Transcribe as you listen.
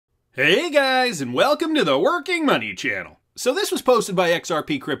Hey guys, and welcome to the Working Money Channel. So this was posted by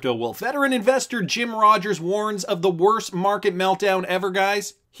XRP Crypto Wolf. Veteran investor Jim Rogers warns of the worst market meltdown ever,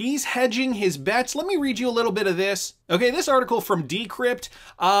 guys. He's hedging his bets. Let me read you a little bit of this. Okay, this article from Decrypt,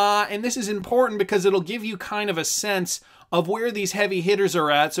 and this is important because it'll give you kind of a sense of where these heavy hitters are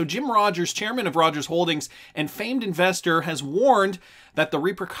at. So Jim Rogers, chairman of Rogers Holdings and famed investor, has warned that the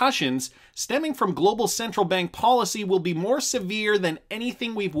repercussions stemming from global central bank policy will be more severe than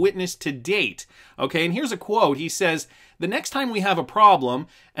anything we've witnessed to date. Okay, and here's a quote. He says, "The next time we have a problem,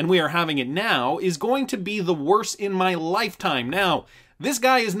 and we are having it now, is going to be the worst in my lifetime." Now, this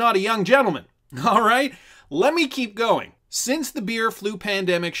guy is not a young gentleman. All right, let me keep going. Since the beer flu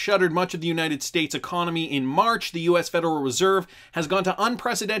pandemic shuttered much of the United States economy in March, the U.S. Federal Reserve has gone to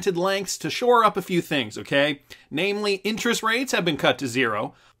unprecedented lengths to shore up a few things, okay? Namely, interest rates have been cut to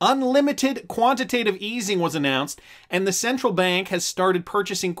zero, unlimited quantitative easing was announced, and the central bank has started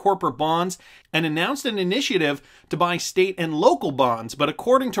purchasing corporate bonds and announced an initiative to buy state and local bonds. But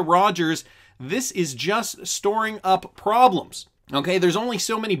according to Rogers, this is just storing up problems. Okay, there's only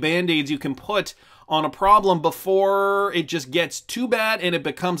so many band-aids you can put on a problem before it just gets too bad and it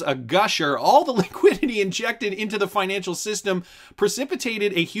becomes a gusher. All the liquidity injected into the financial system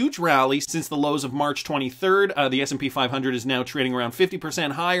precipitated a huge rally since the lows of March 23rd. The S&P 500 is now trading around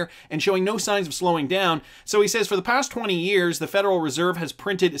 50% higher and showing no signs of slowing down. So he says for the past 20 years, the Federal Reserve has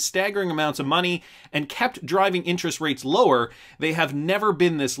printed staggering amounts of money and kept driving interest rates lower. They have never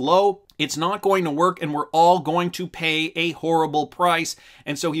been this low. It's not going to work, and we're all going to pay a horrible price.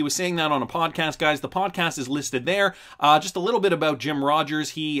 And so he was saying that on a podcast, guys. The podcast is listed there. Just a little bit about Jim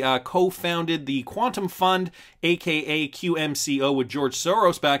Rogers. He co-founded the Quantum Fund, aka QMCO, with George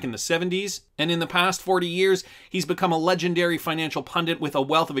Soros back in the 70s. And in the past 40 years, he's become a legendary financial pundit with a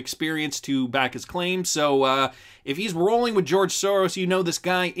wealth of experience to back his claims. So if he's rolling with George Soros, you know this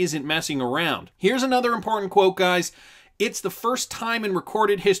guy isn't messing around. Here's another important quote, guys. It's the first time in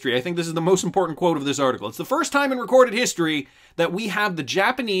recorded history, I think this is the most important quote of this article, it's the first time in recorded history that we have the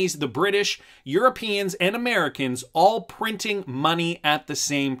Japanese, the British, Europeans, and Americans all printing money at the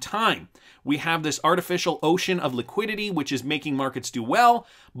same time. We have this artificial ocean of liquidity, which is making markets do well,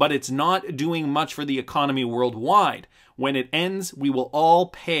 but it's not doing much for the economy worldwide. When it ends, we will all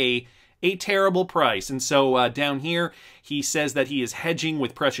pay a terrible price. And so down here, he says that he is hedging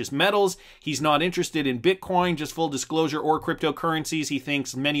with precious metals. He's not interested in Bitcoin, just full disclosure, or cryptocurrencies. He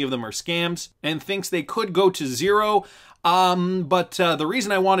thinks many of them are scams and thinks they could go to zero. But the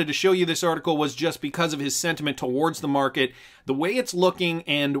reason I wanted to show you this article was just because of his sentiment towards the market, the way it's looking,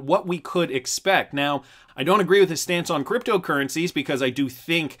 and what we could expect. Now, I don't agree with his stance on cryptocurrencies because I do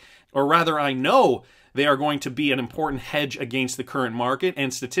think, or rather I know, they are going to be an important hedge against the current market,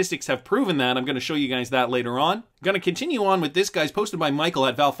 and statistics have proven that. I'm going to show you guys that later on. I'm going to continue on with this, guys, posted by Michael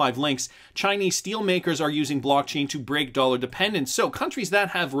at Val5Links. Chinese steelmakers are using blockchain to break dollar dependence. So countries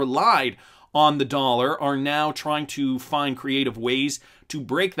that have relied on the dollar are now trying to find creative ways to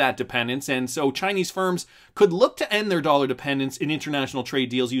break that dependence. And so Chinese firms could look to end their dollar dependence in international trade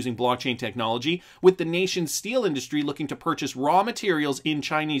deals using blockchain technology, with the nation's steel industry looking to purchase raw materials in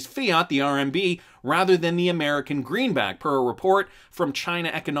Chinese fiat, the RMB, rather than the American greenback. Per a report from China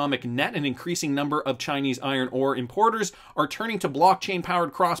Economic Net, an increasing number of Chinese iron ore importers are turning to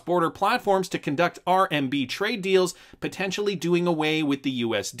blockchain-powered cross-border platforms to conduct RMB trade deals, potentially doing away with the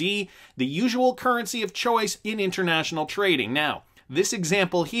USD, the usual currency of choice in international trading. Now, this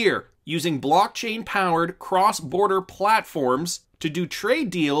example here, using blockchain-powered cross-border platforms to do trade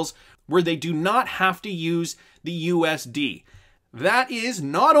deals where they do not have to use the USD. That is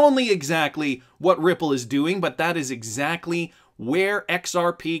not only exactly what Ripple is doing, but that is exactly where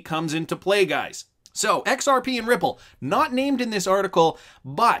XRP comes into play, guys. So, XRP and Ripple, not named in this article,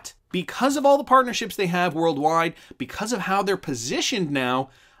 but because of all the partnerships they have worldwide, because of how they're positioned now,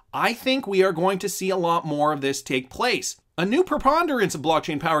 I think we are going to see a lot more of this take place. A new preponderance of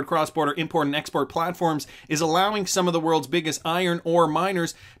blockchain-powered cross-border import and export platforms is allowing some of the world's biggest iron ore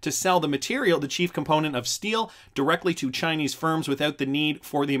miners to sell the material, the chief component of steel, directly to Chinese firms without the need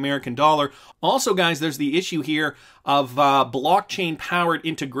for the American dollar. Also, guys, there's the issue here of blockchain-powered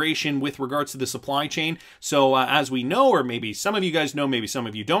integration with regards to the supply chain. So as we know, or maybe some of you guys know, maybe some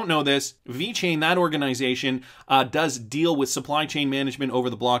of you don't know this, VeChain, that organization, does deal with supply chain management over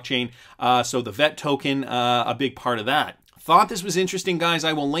the blockchain. So the VET token, a big part of that. Thought this was interesting, guys.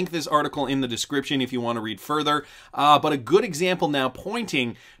 I will link this article in the description if you want to read further. But a good example now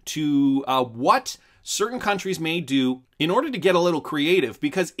pointing to what certain countries may do in order to get a little creative.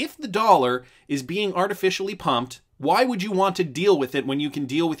 Because if the dollar is being artificially pumped Why would you want to deal with it when you can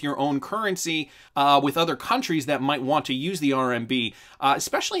deal with your own currency with other countries that might want to use the RMB,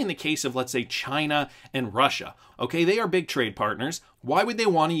 especially in the case of, let's say, China and Russia? Okay, they are big trade partners. Why would they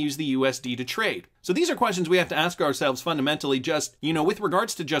want to use the USD to trade? So these are questions we have to ask ourselves fundamentally just, with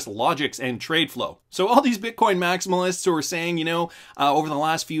regards to just logics and trade flow. So all these Bitcoin maximalists who are saying, over the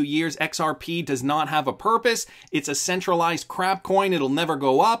last few years, XRP does not have a purpose. It's a centralized crap coin. It'll never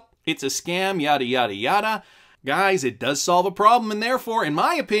go up. It's a scam, yada, yada, yada. Guys, it does solve a problem, and therefore, in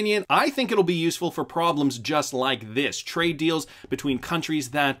my opinion, I think it'll be useful for problems just like this. Trade deals between countries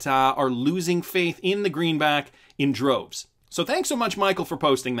that are losing faith in the greenback in droves. So thanks so much, Michael, for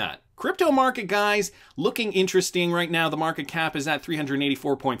posting that. Crypto market, guys, looking interesting right now. The market cap is at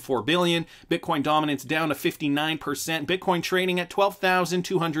 384.4 billion. Bitcoin dominance down to 59%. Bitcoin trading at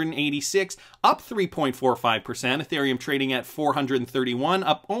 12,286, up 3.45%. Ethereum trading at 431,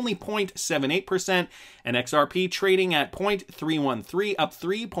 up only 0.78%. And XRP trading at 0.313, up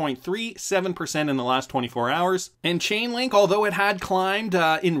 3.37% in the last 24 hours. And Chainlink, although it had climbed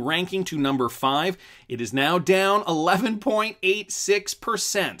in ranking to number 5, it is now down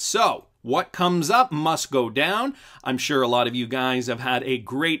 11.86%. So, what comes up must go down. I'm sure a lot of you guys have had a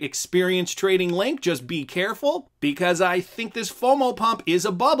great experience trading Link. Just be careful, because I think this FOMO pump is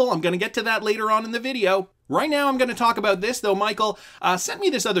a bubble. I'm going to get to that later on in the video. Right now, I'm going to talk about this, though. Michael sent me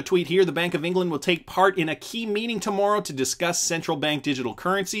this other tweet here. The Bank of England will take part in a key meeting tomorrow to discuss central bank digital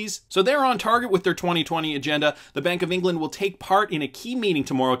currencies. So they're on target with their 2020 agenda. The Bank of England will take part in a key meeting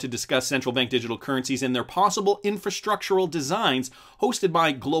tomorrow to discuss central bank digital currencies and their possible infrastructural designs, hosted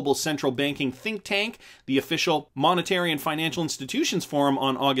by global central banking think tank, the official Monetary and Financial Institutions Forum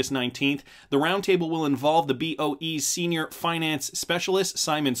on August 19th. The roundtable will involve the BOE's senior finance specialist,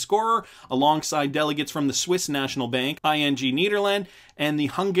 Simon Scorer, alongside delegates from the Swiss National Bank, ING Nederland, and the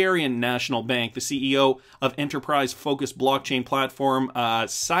Hungarian National Bank. The CEO of enterprise-focused blockchain platform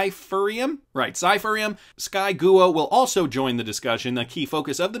Cypherium, Sky Guo, will also join the discussion. The key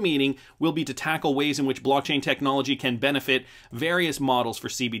focus of the meeting will be to tackle ways in which blockchain technology can benefit various models for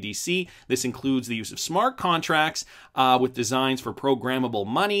CBDC. This includes the use of smart contracts with designs for programmable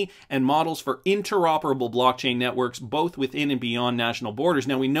money and models for interoperable blockchain networks, both within and beyond national borders.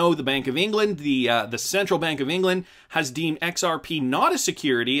 Now, we know the Bank of England, the Central Bank of England, has deemed XRP not a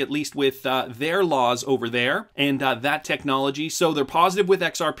security, at least with their laws over there, and that technology. So they're positive with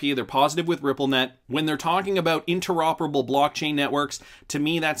XRP, they're positive with RippleNet. When they're talking about interoperable blockchain networks, to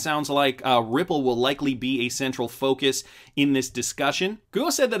me that sounds like Ripple will likely be a central focus in this discussion. Guo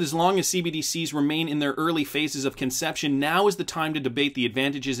said that as long as CBDCs remain in their early phases of conception, now is the time to debate the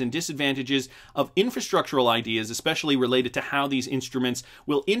advantages and disadvantages of infrastructural ideas, especially related to how these instruments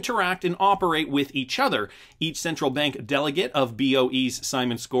will interact and operate with each other. Each central bank delegate of BOE's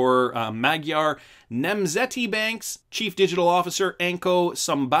Simon Scorer, Magyar Nemzeti Bank's Chief Digital Officer Anko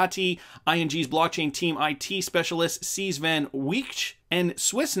Sambati, ING's blockchain team IT specialist Cees van Weech, and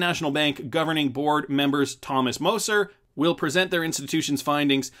Swiss National Bank governing board members Thomas Moser will present their institution's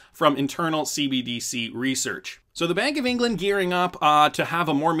findings from internal CBDC research. So the Bank of England gearing up to have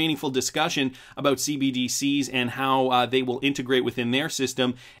a more meaningful discussion about CBDCs and how they will integrate within their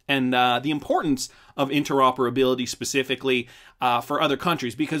system, and the importance of interoperability specifically for other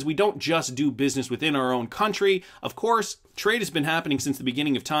countries, because we don't just do business within our own country. Of course, trade has been happening since the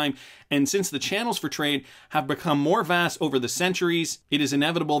beginning of time, and since the channels for trade have become more vast over the centuries, it is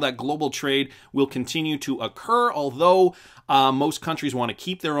inevitable that global trade will continue to occur, although most countries want to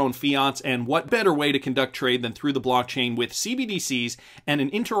keep their own fiats, and what better way to conduct trade than through the blockchain with CBDCs and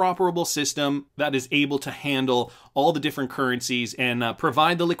an interoperable system that is able to handle all the different currencies and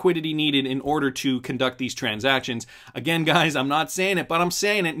provide the liquidity needed in order to conduct these transactions. Again, guys, I'm not saying it, but I'm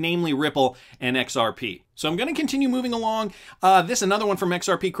saying it, namely Ripple and XRP. So I'm going to continue moving along. Another one from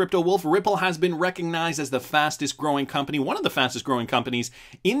XRP Crypto Wolf. Ripple has been recognized as the fastest growing company, one of the fastest growing companies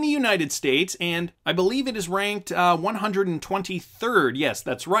in the United States, and I believe it is ranked 123rd. Yes,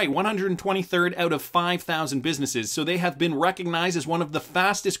 that's right, 123rd out of 5,000 businesses. So they have been recognized as one of the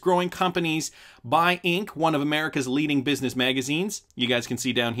fastest growing companies by Inc., one of America's leading business magazines. You guys can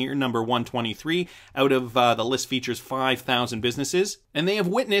see down here, number 123 out of the list features 5,000 businesses. And they have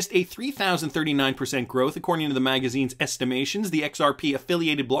witnessed a 3,039% growth according to the magazine's estimations. The XRP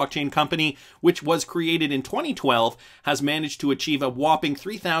affiliated blockchain company, which was created in 2012, has managed to achieve a whopping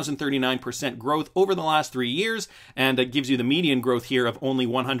 3,039% growth over the last 3 years, and it gives you the median growth here of only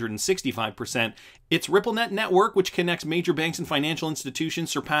 165%. Its RippleNet network, which connects major banks and financial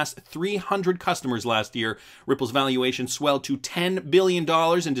institutions, surpassed 300 customers last year. Ripple's valuation swelled to $10 billion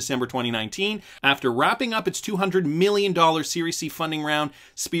in December 2019 after wrapping up its $200 million Series C funding round,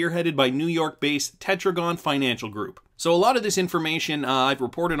 spearheaded by New York-based Tetragon Financial Group. So a lot of this information I've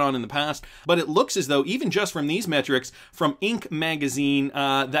reported on in the past, but it looks as though, even just from these metrics from Inc. magazine,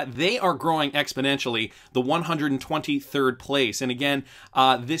 that they are growing exponentially, the 123rd place. And again,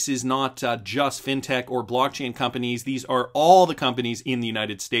 this is not just fintech or blockchain companies. These are all the companies in the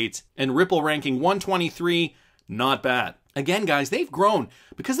United States. And Ripple ranking 123, not bad. Again, guys, they've grown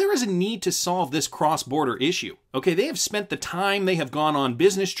because there is a need to solve this cross-border issue. Okay, they have spent the time, they have gone on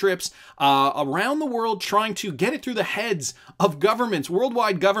business trips around the world trying to get it through the heads of governments,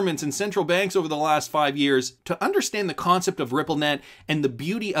 worldwide governments and central banks over the last 5 years to understand the concept of RippleNet and the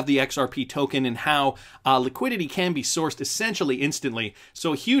beauty of the XRP token and how liquidity can be sourced essentially instantly.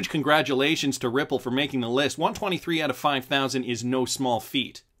 So huge congratulations to Ripple for making the list. 123 out of 5,000 is no small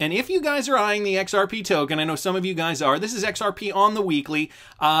feat. And if you guys are eyeing the XRP token, I know some of you guys are, this is XRP on the weekly,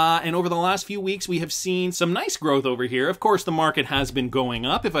 and over the last few weeks we have seen some nice growth over here. Of course, the market has been going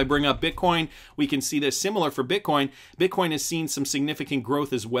up. If I bring up Bitcoin, we can see this similar for Bitcoin. Bitcoin has seen some significant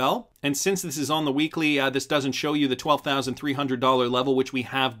growth as well. And since this is on the weekly, this doesn't show you the $12,300 level, which we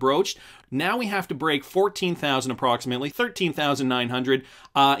have broached. Now we have to break 14,000 approximately, 13,900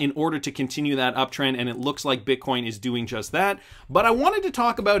 in order to continue that uptrend, and it looks like Bitcoin is doing just that. But I wanted to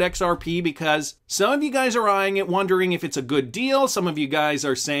talk about XRP because some of you guys are eyeing it, wondering if it's a good deal. Some of you guys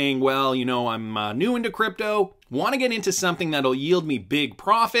are saying, well, you know, I'm new into crypto, want to get into something that'll yield me big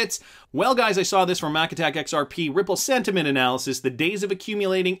profits. Well, guys, I saw this from MacAttack XRP, Ripple Sentiment Analysis. The days of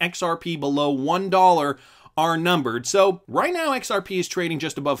accumulating XRP below $1 are numbered. So right now XRP is trading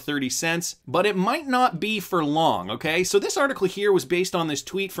just above 30 cents, but it might not be for long, okay? So this article here was based on this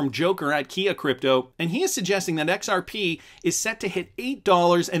tweet from Joker at Kia Crypto, and he is suggesting that XRP is set to hit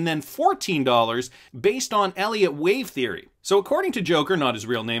 $8 and then $14 based on Elliot wave theory. So according to Joker, not his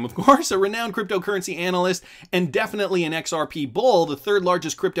real name of course, a renowned cryptocurrency analyst and definitely an XRP bull, the third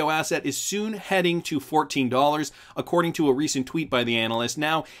largest crypto asset is soon heading to $14, according to a recent tweet by the analyst.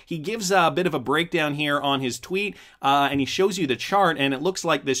 Now, he gives a bit of a breakdown here on his tweet, and he shows you the chart, and it looks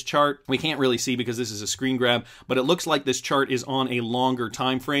like this chart, we can't really see because this is a screen grab, but it looks like this chart is on a longer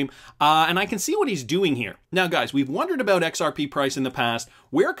time frame, and I can see what he's doing here. Now, guys, we've wondered about XRP price in the past.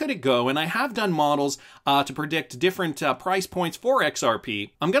 Where could it go? And I have done models to predict different price points for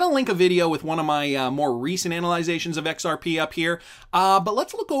XRP. I'm going to link a video with one of my more recent analyzations of XRP up here, but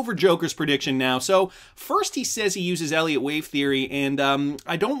let's look over Joker's prediction now. So first he says he uses Elliot wave theory, and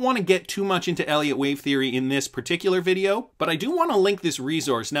I don't want to get too much into Elliot wave theory in this particular video, but I do want to link this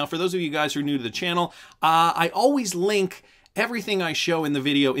resource. Now, for those of you guys who are new to the channel, I always link everything I show in the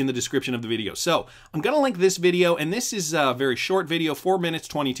video in the description of the video. So I'm going to link this video, and this is a very short video, 4 minutes,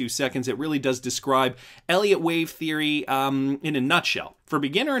 22 seconds. It really does describe Elliot wave theory in a nutshell. For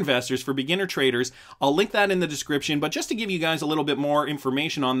beginner investors, for beginner traders, I'll link that in the description, but just to give you guys a little bit more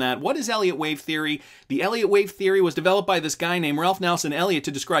information on that, what is Elliot wave theory? The Elliot wave theory was developed by this guy named Ralph Nelson Elliot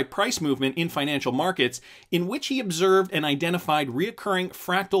to describe price movement in financial markets, in which he observed and identified reoccurring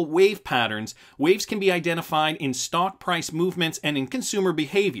fractal wave patterns. Waves can be identified in stock price movements and in consumer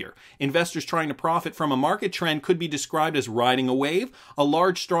behavior. Investors trying to profit from a market trend could be described as riding a wave, a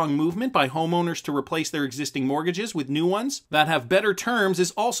large strong movement by homeowners to replace their existing mortgages with new ones that have better terms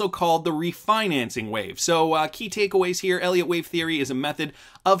is also called the refinancing wave. So key takeaways here, Elliot wave theory is a method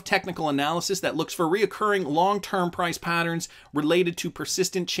of technical analysis that looks for reoccurring long-term price patterns related to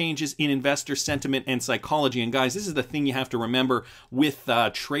persistent changes in investor sentiment and psychology. And guys, this is the thing you have to remember with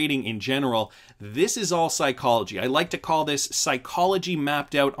trading in general. This is all psychology. I like to call this psychology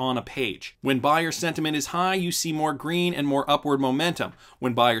mapped out on a page. When buyer sentiment is high, you see more green and more upward momentum.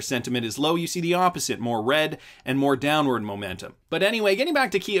 When buyer sentiment is low, you see the opposite, more red and more downward momentum. But anyway, getting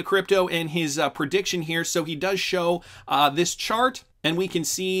back to Kia Crypto and his prediction here, so he does show this chart, and we can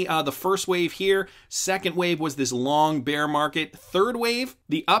see the first wave here. Second wave was this long bear market. Third wave,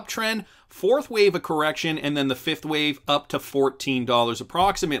 the uptrend. Fourth wave, a correction, and then the fifth wave up to $14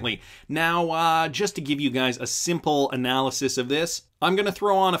 approximately. Now, just to give you guys a simple analysis of this, I'm going to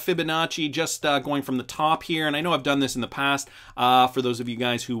throw on a Fibonacci just going from the top here, and I know I've done this in the past for those of you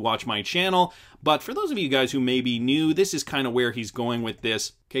guys who watch my channel, but for those of you guys who may be new, this is kind of where he's going with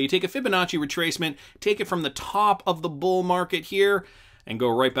this. Okay, you take a Fibonacci retracement, take it from the top of the bull market here, and go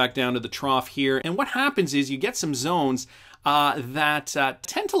right back down to the trough here, and what happens is you get some zones that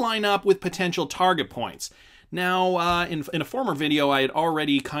tend to line up with potential target points. Now, in a former video, I had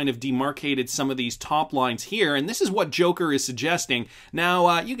already kind of demarcated some of these top lines here, and this is what Joker is suggesting.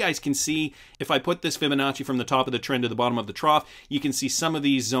 Now, you guys can see, if I put this Fibonacci from the top of the trend to the bottom of the trough, you can see some of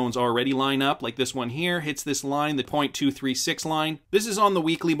these zones already line up, like this one here hits this line, the 0.236 line. This is on the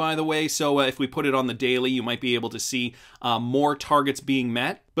weekly, by the way, so if we put it on the daily, you might be able to see more targets being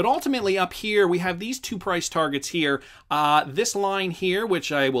met. But ultimately up here, we have these two price targets here. This line here,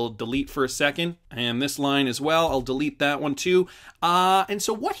 which I will delete for a second, and this line as well, I'll delete that one too. And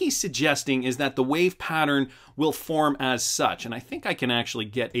so what he's suggesting is that the wave pattern will form as such. And I think I can actually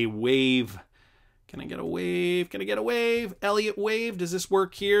get a wave. Can I get a wave? Can I get a wave? Elliot wave, does this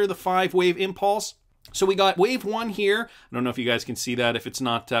work here? The 5-wave impulse. So we got wave 1 here. I don't know if you guys can see that if it's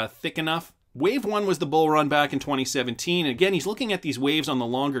not thick enough. Wave 1 was the bull run back in 2017. And again, he's looking at these waves on the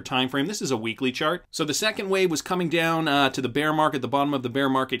longer time frame. This is a weekly chart. So the second wave was coming down to the bear market, the bottom of the bear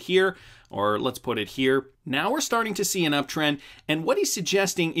market here, or let's put it here. Now we're starting to see an uptrend, and what he's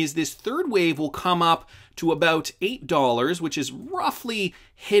suggesting is this third wave will come up to about $8, which is roughly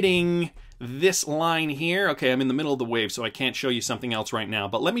hitting this line here. Okay, I'm in the middle of the wave, so I can't show you something else right now,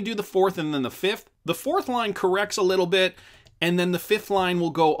 but let me do the fourth and then the fifth. The fourth line corrects a little bit, and then the fifth line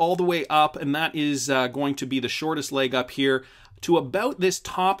will go all the way up, and that is going to be the shortest leg up here to about this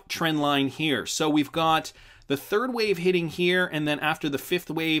top trend line here. So we've got the third wave hitting here, and then after the fifth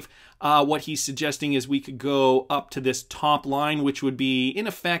wave, what he's suggesting is we could go up to this top line, which would be, in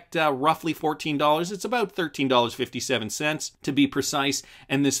effect, roughly $14. It's about $13.57 to be precise.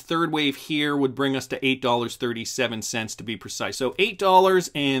 And this third wave here would bring us to $8.37 to be precise. So $8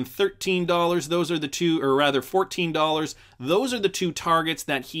 and $13, those are the two, or rather $14. Those are the two targets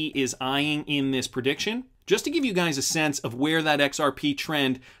that he is eyeing in this prediction, just to give you guys a sense of where that XRP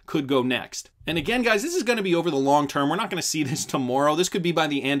trend could go next. And again, guys, this is going to be over the long term. We're not going to see this tomorrow. This could be by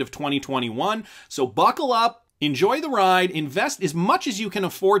the end of 2021. So buckle up, enjoy the ride, invest as much as you can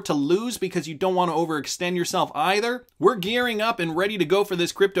afford to lose because you don't want to overextend yourself either. We're gearing up and ready to go for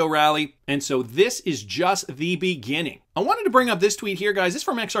this crypto rally. And so this is just the beginning. I wanted to bring up this tweet here, guys. This is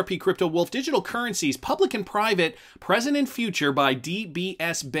from XRP Crypto Wolf. Digital Currencies, Public and Private, Present and Future by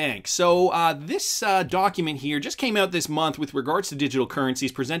DBS Bank. So this document here just came out this month with regards to digital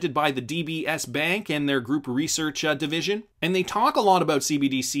currencies presented by the DBS Bank and their group research division. And they talk a lot about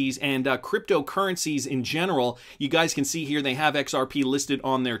CBDCs and cryptocurrencies in general. You guys can see here they have XRP listed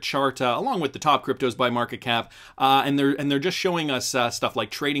on their chart along with the top cryptos by market cap. And they're just showing us stuff like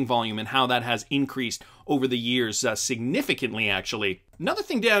trading volume and how that has increased over the years significantly, actually. Another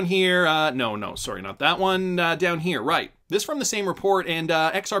thing down here, sorry, not that one, down here, right. This from the same report, and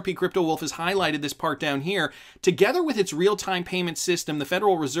XRP Crypto Wolf has highlighted this part down here. Together with its real-time payment system, the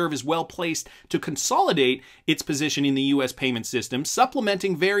Federal Reserve is well placed to consolidate its position in the U.S. payment system,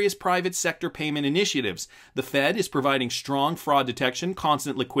 supplementing various private sector payment initiatives. The Fed is providing strong fraud detection,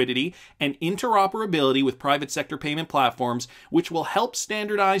 constant liquidity, and interoperability with private sector payment platforms, which will help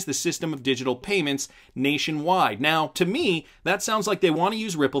standardize the system of digital payments nationwide. Now, to me, that sounds like they want to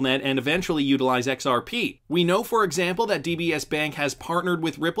use RippleNet and eventually utilize XRP. We know, for example, that DBS Bank has partnered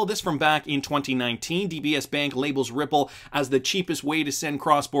with Ripple. This from back in 2019. DBS Bank labels Ripple as the cheapest way to send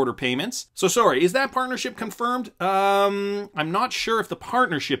cross-border payments. So sorry, is that partnership confirmed? I'm not sure if the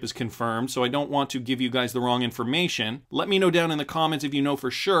partnership is confirmed, so I don't want to give you guys the wrong information. Let me know down in the comments if you know for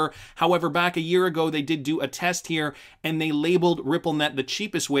sure. However, back a year ago, they did do a test here, and they labeled RippleNet the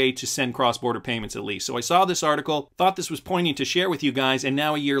cheapest way to send cross-border payments, at least. So I saw this article, thought this was poignant to share with you guys, and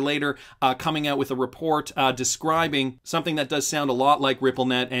now a year later, coming out with a report describing something that does sound a lot like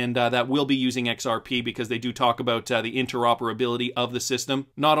RippleNet, and that will be using XRP because they do talk about the interoperability of the system.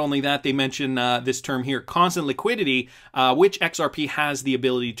 Not only that, they mention this term here, constant liquidity, which XRP has the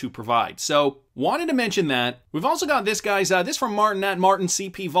ability to provide. So wanted to mention that. We've also got this, guys. This from Martin at Martin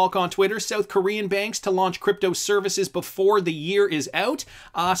CP Volk on Twitter. South Korean banks to launch crypto services before the year is out.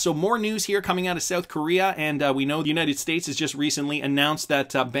 So more news here coming out of South Korea. And we know the United States has just recently announced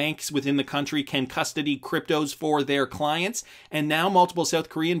that banks within the country can custody cryptos for their clients. And now multiple South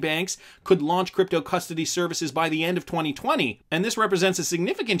Korean banks could launch crypto custody services by the end of 2020. And this represents a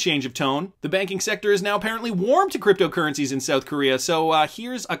significant change of tone. The banking sector is now apparently warm to cryptocurrencies in South Korea. So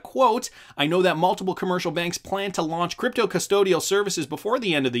here's a quote. I know that multiple commercial banks plan to launch crypto custodial services before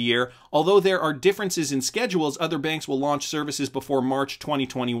the end of the year. Although there are differences in schedules, other banks will launch services before March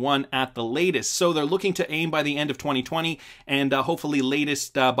 2021 at the latest. So they're looking to aim by the end of 2020 and hopefully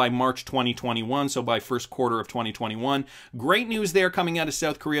latest by March 2021, so by first quarter of 2021. Great news there coming out of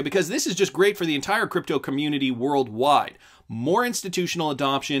South Korea because this is just great for the entire crypto community worldwide. More institutional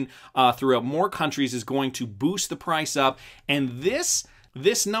adoption throughout more countries is going to boost the price up, and this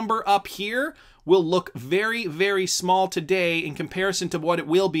number up here will look very, very small today in comparison to what it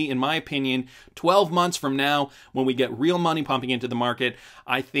will be, in my opinion, 12 months from now when we get real money pumping into the market.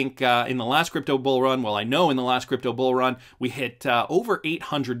 I think in the last crypto bull run, well, I know in the last crypto bull run, we hit over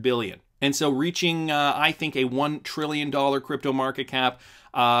 800 billion. And so reaching, I think, a $1 trillion crypto market cap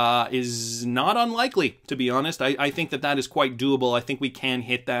is not unlikely, to be honest. I think that is quite doable. I think we can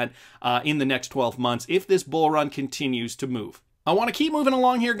hit that in the next 12 months if this bull run continues to move. I want to keep moving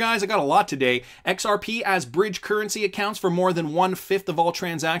along here, guys. I got a lot today. XRP as bridge currency accounts for more than 1/5 of all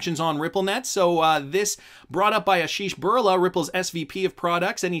transactions on RippleNet. So this brought up by Ashish Burla, Ripple's SVP of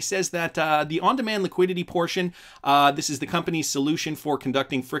products, and he says that the on-demand liquidity portion, this is the company's solution for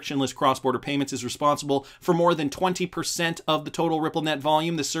conducting frictionless cross-border payments, is responsible for more than 20% of the total RippleNet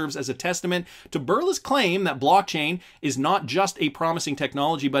volume. This serves as a testament to Burla's claim that blockchain is not just a promising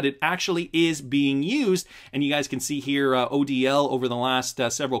technology, but it actually is being used. And you guys can see here ODL over the last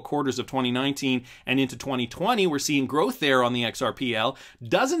several quarters of 2019 and into 2020. We're seeing growth there on the XRPL.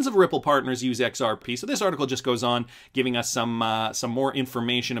 Dozens of Ripple partners use XRP. So this article just goes on giving us some more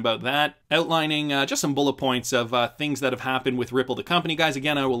information about that, outlining just some bullet points of things that have happened with Ripple, the company. Guys,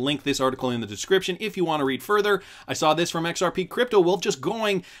 again, I will link this article in the description if you want to read further. I saw this from XRP Crypto Wolf. Just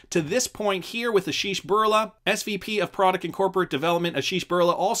going to this point here with Ashish Burla, SVP of Product and Corporate Development. Ashish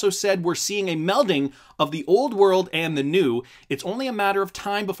Burla also said we're seeing a melding of the old world and the new. It's only a matter of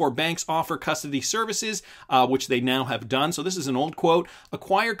time before banks offer custody services, which they now have done. So this is an old quote.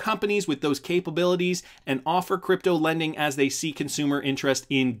 Acquire companies with those capabilities and offer crypto lending as they see consumer interest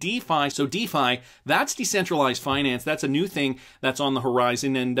in DeFi. So DeFi, that's decentralized finance. That's a new thing that's on the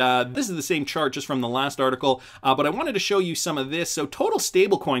horizon. And this is the same chart just from the last article, but I wanted to show you some of this. So total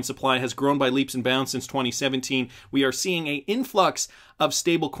stablecoin supply has grown by leaps and bounds since 2017. We are seeing an influx of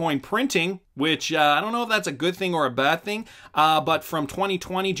stablecoin printing, which I don't know if that's a good thing or a bad thing, but from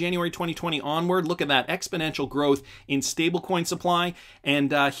 2020, January 2020 onward, look at that exponential growth in stablecoin supply.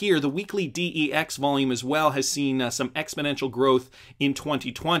 And here, the weekly DEX volume as well has seen some exponential growth in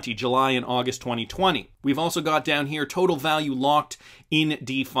 2020, July and August 2020. We've also got down here total value locked in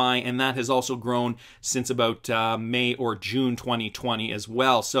DeFi, and that has also grown since about May or June 2020 as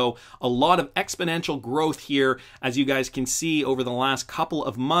well. So a lot of exponential growth here, as you guys can see over the last couple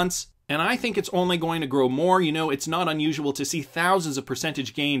of months. And I think it's only going to grow more. You know, it's not unusual to see thousands of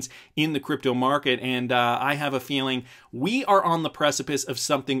percentage gains in the crypto market. And I have a feeling we are on the precipice of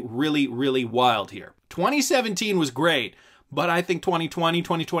something really, really wild here. 2017 was great, but I think 2020,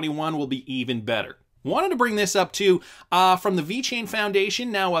 2021 will be even better. Wanted to bring this up too from the VeChain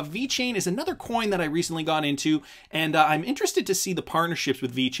Foundation. Now, VeChain is another coin that I recently got into, and I'm interested to see the partnerships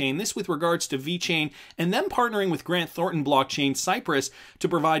with VeChain. This with regards to VeChain and them partnering with Grant Thornton blockchain Cypress to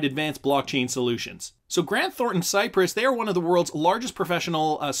provide advanced blockchain solutions. So Grant Thornton Cypress, they are one of the world's largest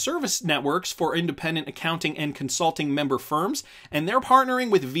professional service networks for independent accounting and consulting member firms, and they're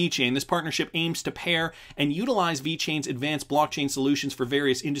partnering with VeChain. This partnership aims to pair and utilize VeChain's advanced blockchain solutions for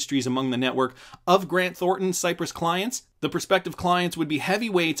various industries among the network of Grant Thornton Cypress clients. The prospective clients would be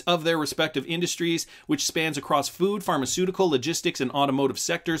heavyweights of their respective industries, which spans across food, pharmaceutical, logistics, and automotive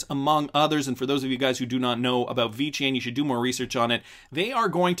sectors, among others. And for those of you guys who do not know about VeChain, you should do more research on it. They are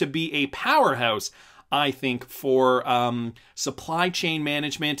going to be a powerhouse, I think, for supply chain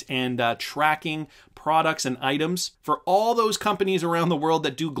management and tracking products and items for all those companies around the world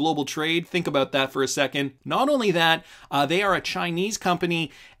that do global trade. Think about that for a second. Not only that, they are a Chinese company,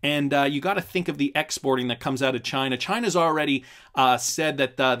 and you got to think of the exporting that comes out of China. China's already said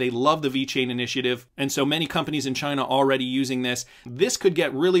that they love the VeChain initiative, and so many companies in China already using this. This could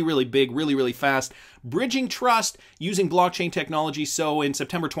get really, really big, really, really fast. Bridging trust using blockchain technology. So in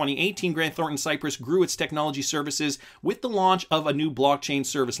September 2018, Grant Thornton Cypress grew its technology services with the launch of a new blockchain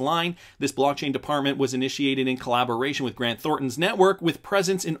service line. This blockchain department was initiated in collaboration with Grant Thornton's network with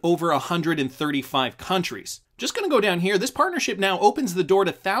presence in over 135 countries. Just going to go down here. This partnership now opens the door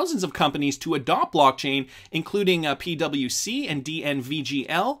to thousands of companies to adopt blockchain, including PwC and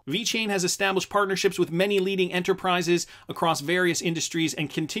DNVGL. VeChain has established partnerships with many leading enterprises across various industries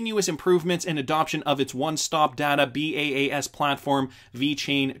and continuous improvements and adoption of its one-stop data BaaS platform,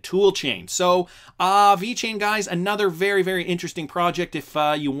 VeChain Toolchain. So, VeChain, guys, another very, very interesting project if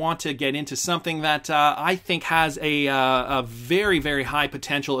you want to get into something that I think has a very, very high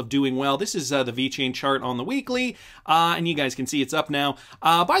potential of doing well. This is the VeChain chart on the weekly. And you guys can see it's up now.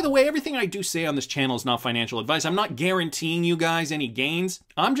 By the way, everything I do say on this channel is not financial advice. I'm not guaranteeing you guys any gains.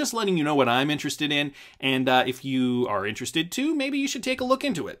 I'm just letting you know what I'm interested in. And if you are interested too, maybe you should take a look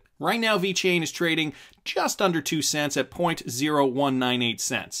into it. Right now, VeChain is trading just under 2 cents at 0.0198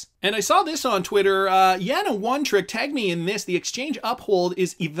 cents. And I saw this on Twitter. Yana One Trick tagged me in this. The exchange Uphold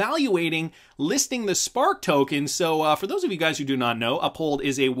is evaluating listing the Spark token. So for those of you guys who do not know, Uphold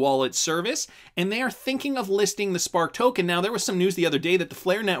is a wallet service, and they are thinking of listing the Spark token. Now, there was some news the other day that the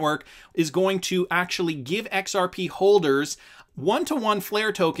Flare network is going to actually give XRP holders one-to-one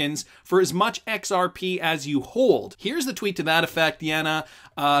Flare tokens for as much XRP as you hold. Here's the tweet to that effect, Yana.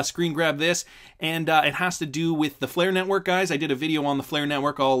 Screen grab this, and it has to do with the Flare network, guys. I did a video on the Flare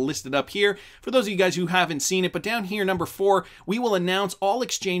network. I'll list it up here for those of you guys who haven't seen it. But down here, number 4, we will announce all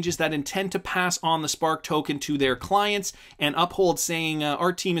exchanges that intend to pass on the Spark token to their clients, and Uphold saying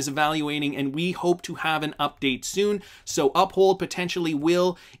our team is evaluating and we hope to have an update soon. So Uphold potentially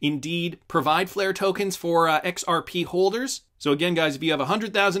will indeed provide Flare tokens for XRP holders. So again, guys, if you have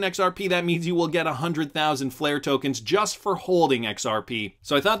 100,000 XRP, that means you will get 100,000 Flare tokens just for holding XRP.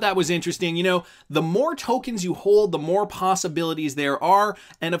 So I thought that was interesting. You know, the more tokens you hold, the more possibilities there are.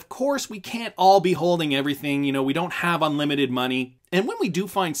 And of course, we can't all be holding everything. You know, we don't have unlimited money. And when we do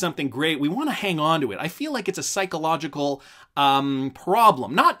find something great, we want to hang on to it. I feel like it's a psychological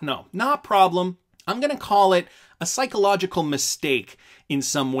problem. Not problem. I'm going to call it a psychological mistake in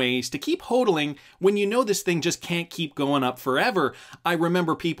some ways to keep hodling when you know this thing just can't keep going up forever. I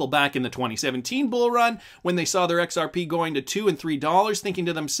remember people back in the 2017 bull run when they saw their XRP going to $2 and $3 thinking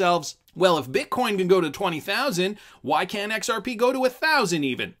to themselves, well, if Bitcoin can go to 20,000, why can't XRP go to 1,000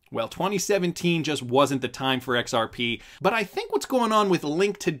 even? Well, 2017 just wasn't the time for XRP. But I think what's going on with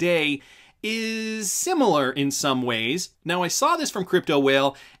Link today is similar in some ways. Now, I saw this from Crypto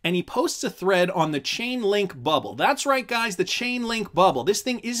Whale, and he posts a thread on the Chainlink bubble. That's right, guys, the Chainlink bubble. This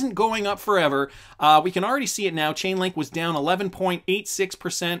thing isn't going up forever. We can already see it now. Chainlink was down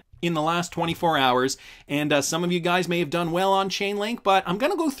 11.86% in the last 24 hours, and some of you guys may have done well on Chainlink, but I'm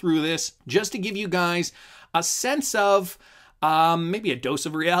going to go through this just to give you guys a sense of maybe a dose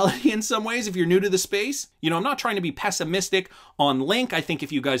of reality in some ways if you're new to the space. You know, I'm not trying to be pessimistic on Link. I think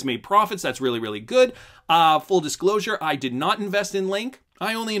if you guys made profits, that's really, really good. Full disclosure, I did not invest in Link.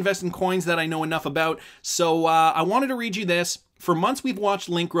 I only invest in coins that I know enough about. So I wanted to read you this. For months, we've watched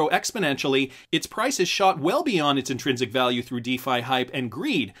Link grow exponentially. Its price has shot well beyond its intrinsic value through DeFi hype and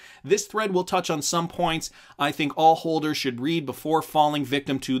greed. This thread will touch on some points I think all holders should read before falling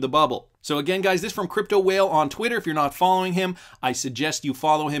victim to the bubble. So again, guys, this from Crypto Whale on Twitter. If you're not following him, I suggest you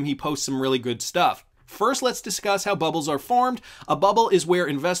follow him. He posts some really good stuff. First, let's discuss how bubbles are formed. A bubble is where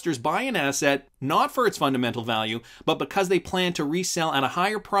investors buy an asset, not for its fundamental value, but because they plan to resell at a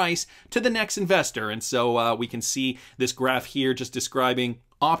higher price to the next investor. And so we can see this graph here just describing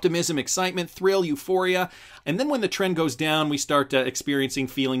optimism, excitement, thrill, euphoria. And then when the trend goes down, we start experiencing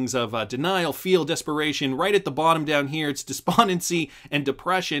feelings of denial, fear, desperation. Right at the bottom down here, it's despondency and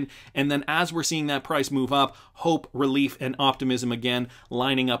depression. And then as we're seeing that price move up, hope, relief, and optimism again,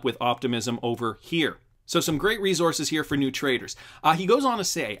 lining up with optimism over here. So some great resources here for new traders. He goes on to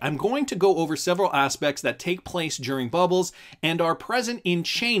say, I'm going to go over several aspects that take place during bubbles and are present in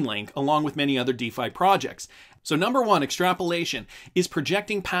Chainlink, along with many other DeFi projects. So number 1, extrapolation is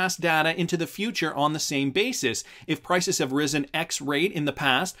projecting past data into the future on the same basis. If prices have risen X rate in the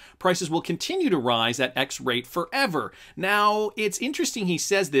past, prices will continue to rise at X rate forever. Now, it's interesting he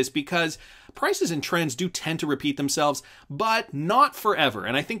says this because prices and trends do tend to repeat themselves, but not forever.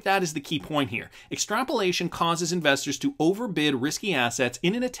 And I think that is the key point here. Extrapolation causes investors to overbid risky assets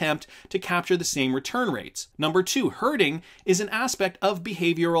in an attempt to capture the same return rates. Number 2, herding is an aspect of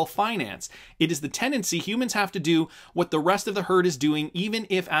behavioral finance. It is the tendency humans have to do what the rest of the herd is doing, even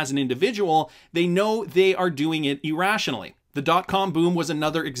if as an individual, they know they are doing it irrationally. The dot-com boom was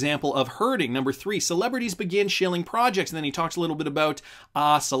another example of herding. Number 3, celebrities begin shilling projects. And then he talks a little bit about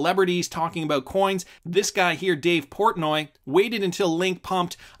celebrities talking about coins. This guy here, Dave Portnoy, waited until Link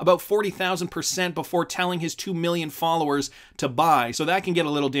pumped about 40,000% before telling his 2 million followers to buy. So that can get a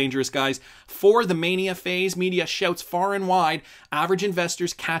little dangerous, guys. For the mania phase, media shouts far and wide. Average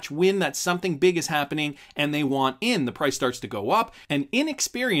investors catch wind that something big is happening and they want in. The price starts to go up. And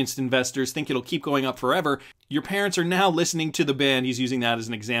inexperienced investors think it'll keep going up forever. Your parents are now listening to the band. He's using that as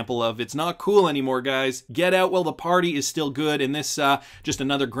an example of it's not cool anymore, guys. Get out while the party is still good. And this just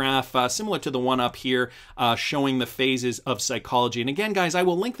another graph similar to the one up here showing the phases of psychology. And again, guys, I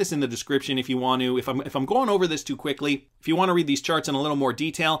will link this in the description if you want to. If I'm going over this too quickly, if you want to read these charts in a little more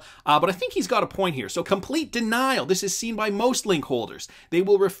detail. But I think he's got a point here. So complete denial. This is seen by most Link holders. They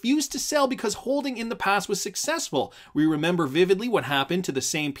will refuse to sell because holding in the past was successful. We remember vividly what happened to the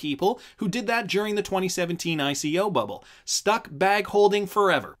same people who did that during the 2017 ICO bubble. Stuck bag holding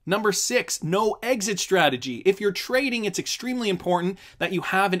forever. Number 6, no exit strategy. If you're trading, it's extremely important that you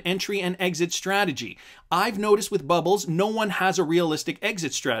have an entry and exit strategy. I've noticed with bubbles, no one has a realistic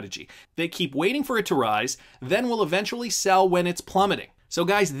exit strategy. They keep waiting for it to rise, then will eventually sell when it's plummeting. So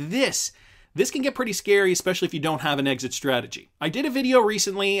guys, this can get pretty scary, especially if you don't have an exit strategy. I did a video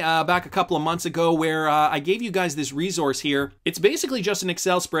recently, back a couple of months ago, where I gave you guys this resource here. It's basically just an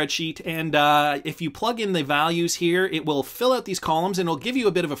Excel spreadsheet, and if you plug in the values here, it will fill out these columns, and it'll give you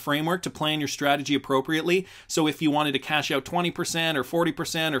a bit of a framework to plan your strategy appropriately. So if you wanted to cash out 20% or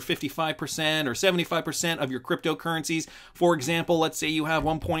 40% or 55% or 75% of your cryptocurrencies, for example, let's say you have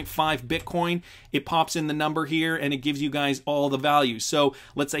 1.5 Bitcoin, it pops in the number here, and it gives you guys all the values. So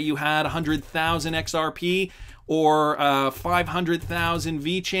let's say you had 100,000 XRP or 500,000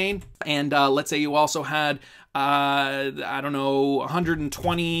 VeChain, and let's say you also had I don't know,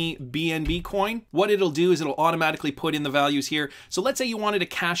 120 BNB coin. What it'll do is it'll automatically put in the values here. So let's say you wanted to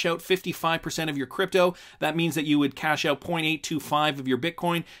cash out 55% of your crypto. That means that you would cash out 0.825 of your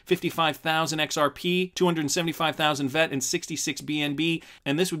Bitcoin, 55,000 XRP, 275,000 VET, and 66 BNB.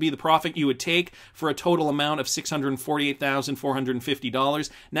 And this would be the profit you would take for a total amount of $648,450.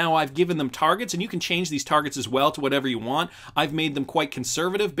 Now I've given them targets, and you can change these targets as well to whatever you want. I've made them quite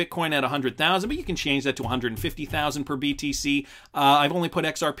conservative. Bitcoin at 100,000, but you can change that to 150,000 per BTC. I've only put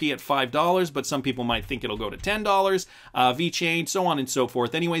XRP at $5, but some people might think it'll go to $10. VeChain, so on and so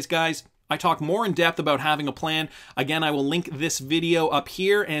forth. Anyways, guys, I talk more in depth about having a plan. Again, I will link this video up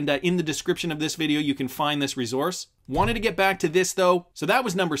here, and in the description of this video, you can find this resource. Wanted to get back to this though. So that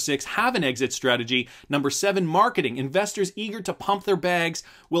was number 6, have an exit strategy. Number 7, marketing. Investors eager to pump their bags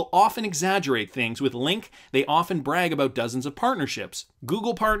will often exaggerate things. With Link, they often brag about dozens of partnerships.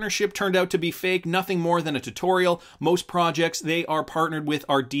 Google partnership turned out to be fake, nothing more than a tutorial. Most projects they are partnered with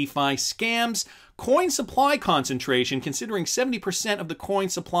are DeFi scams. Coin supply concentration, considering 70% of the coin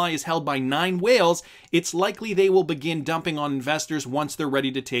supply is held by 9 whales, it's likely they will begin dumping on investors once they're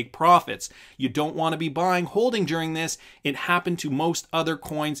ready to take profits. You don't want to be buying holding during this. It happened to most other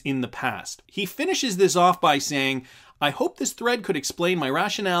coins in the past. He finishes this off by saying, I hope this thread could explain my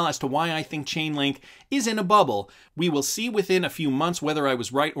rationale as to why I think Chainlink is in a bubble. We will see within a few months whether I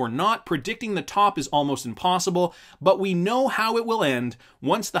was right or not. Predicting the top is almost impossible, but we know how it will end.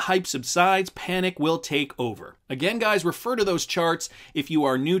 Once the hype subsides, panic will take over. Again, guys, refer to those charts if you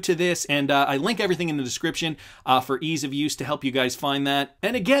are new to this, and I link everything in the description for ease of use to help you guys find that.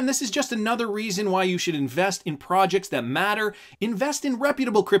 And again, this is just another reason why you should invest in projects that matter. Invest in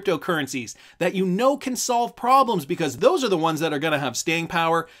reputable cryptocurrencies that you know can solve problems, because those are the ones that are going to have staying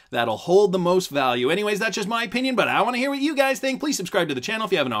power, that'll hold the most value. Anyways, that's just my opinion, but I want to hear what you guys think. Please subscribe to the channel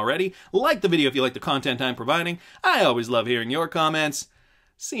if you haven't already. Like the video if you like the content I'm providing. I always love hearing your comments.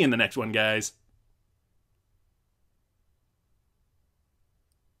 See you in the next one, guys.